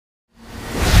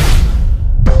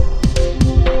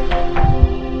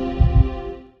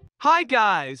Hi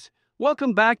guys!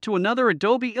 Welcome back to another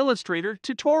Adobe Illustrator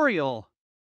tutorial.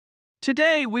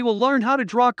 Today we will learn how to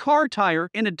draw car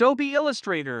tire in Adobe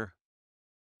Illustrator.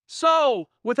 So,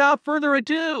 without further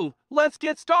ado, let's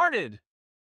get started.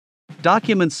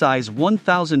 Document size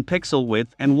 1000 pixel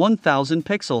width and 1000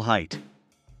 pixel height.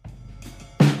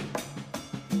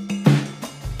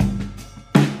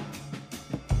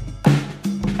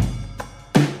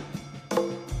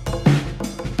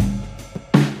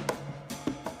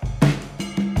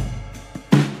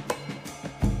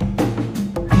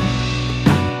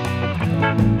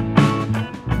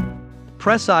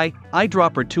 Press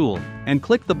eyedropper tool, and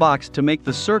click the box to make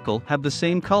the circle have the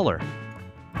same color.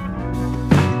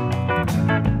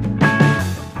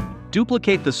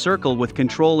 Duplicate the circle with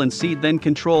Ctrl and C, then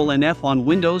Ctrl and F on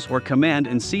Windows, or Command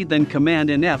and C then Command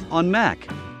and F on Mac.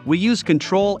 We use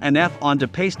Ctrl and F on to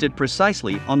paste it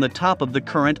precisely on the top of the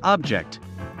current object.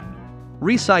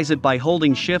 Resize it by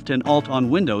holding Shift and Alt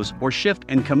on Windows or Shift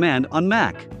and Command on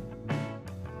Mac.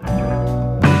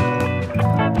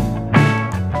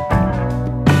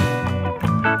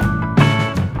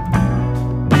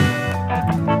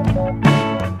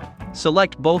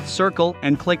 Select both circle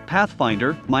and click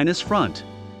Pathfinder -front.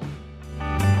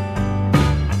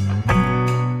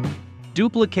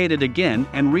 Duplicate it again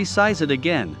and resize it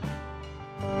again.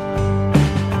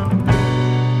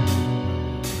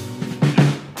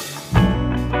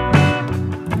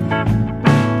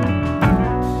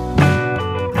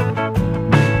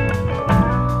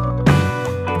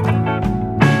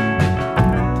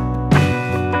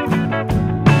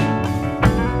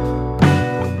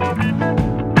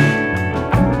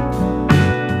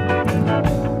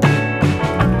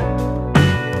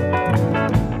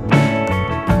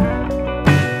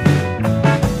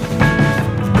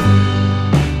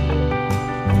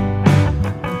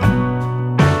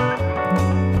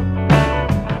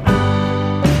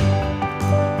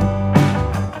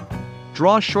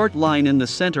 Draw a short line in the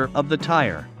center of the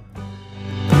tire.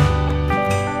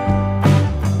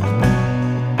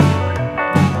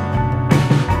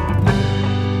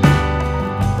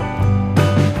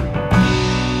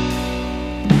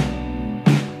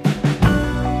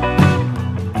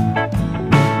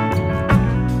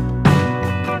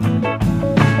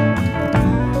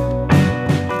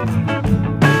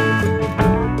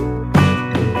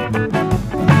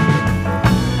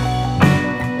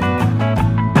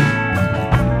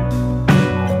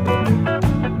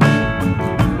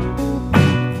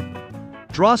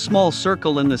 Draw a small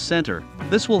circle in the center.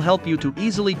 This will help you to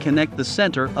easily connect the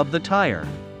center of the tire.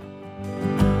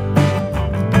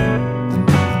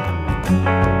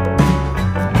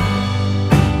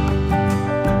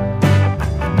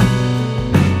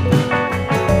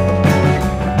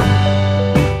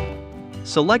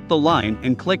 Select the line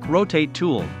and click Rotate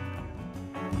tool.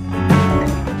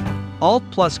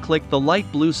 Alt+click the light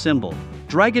blue symbol.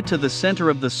 Drag it to the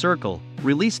center of the circle.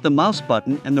 Release the mouse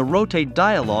button and the rotate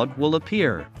dialog will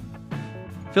appear.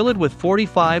 Fill it with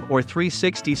 45 or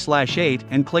 360/8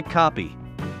 and click copy.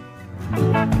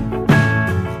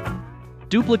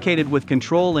 Duplicate it with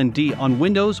Ctrl and D on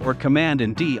Windows or Command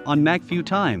and D on Mac few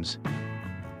times.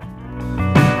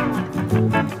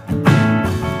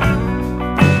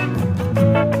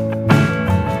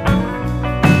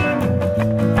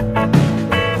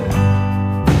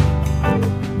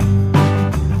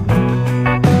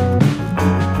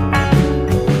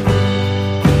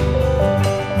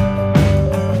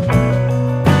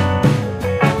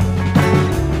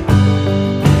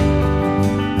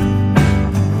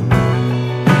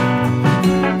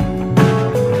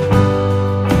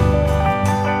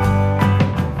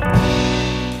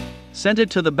 Send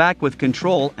it to the back with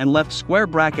Ctrl and left square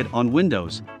bracket on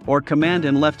Windows, or Command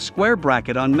and left square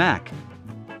bracket on Mac.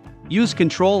 Use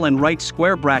Ctrl and right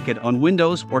square bracket on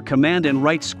Windows or Command and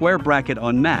right square bracket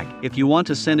on Mac if you want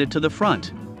to send it to the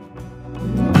front.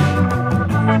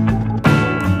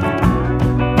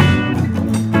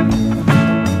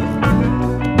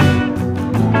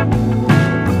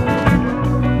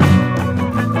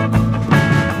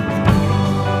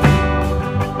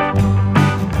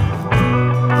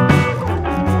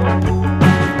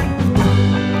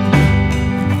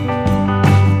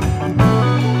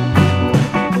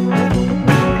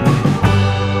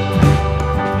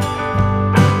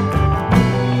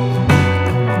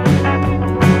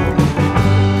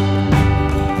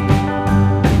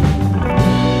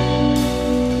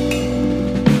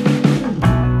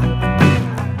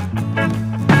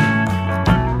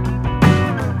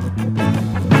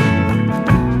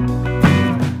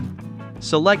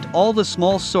 Select all the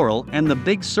small swirl and the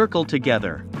big circle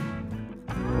together.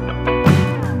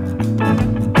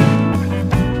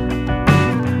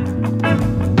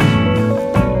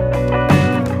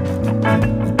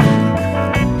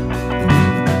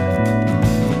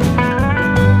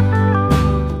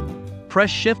 Press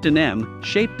Shift and M,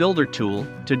 Shape Builder tool,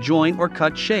 to join or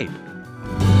cut shape.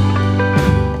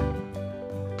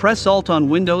 Press Alt on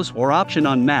Windows or Option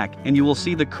on Mac and you will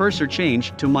see the cursor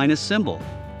change to minus symbol.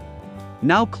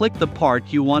 Now click the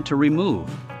part you want to remove.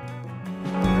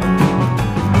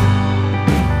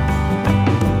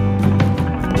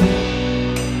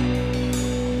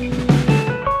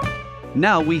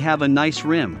 Now we have a nice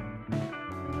rim.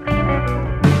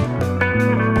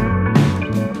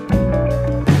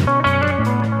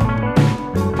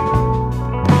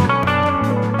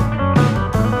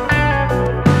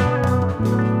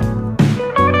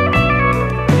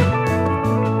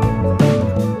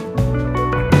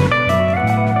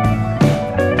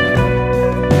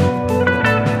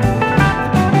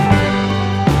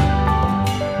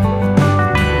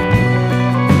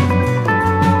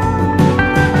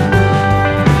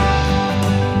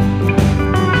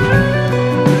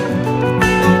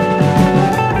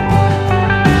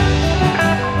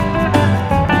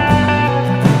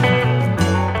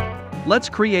 Let's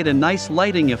create a nice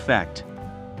lighting effect.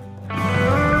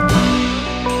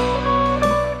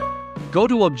 Go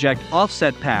to Object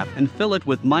Offset Path and fill it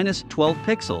with -12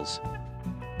 pixels.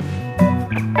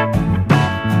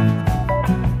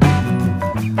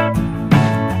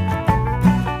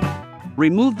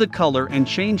 Remove the color and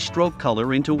change stroke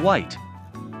color into white.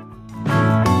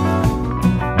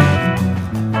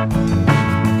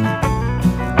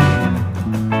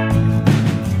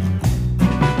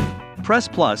 Press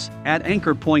plus, add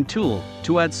anchor point tool,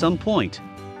 to add some point.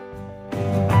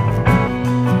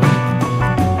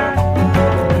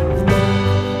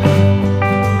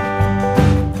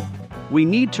 We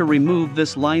need to remove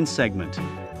this line segment.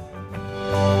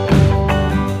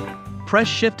 Press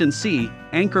Shift and C,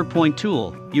 anchor point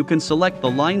tool, you can select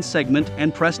the line segment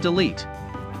and press delete.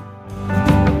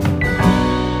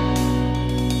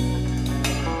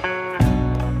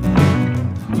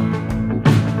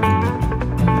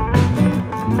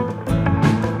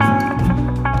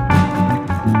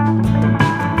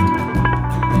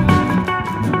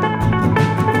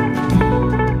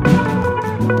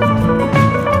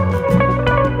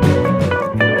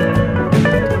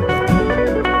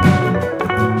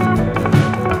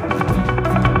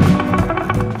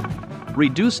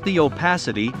 Reduce the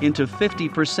opacity into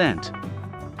 50%.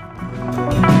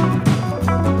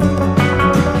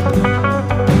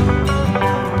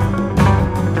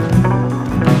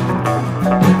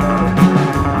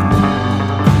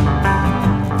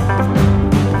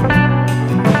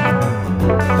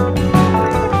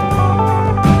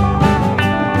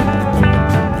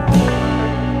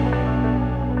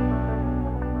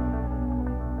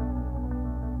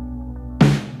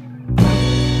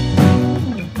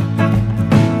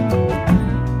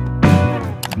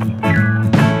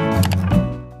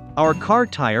 Our car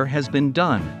tire has been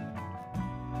done.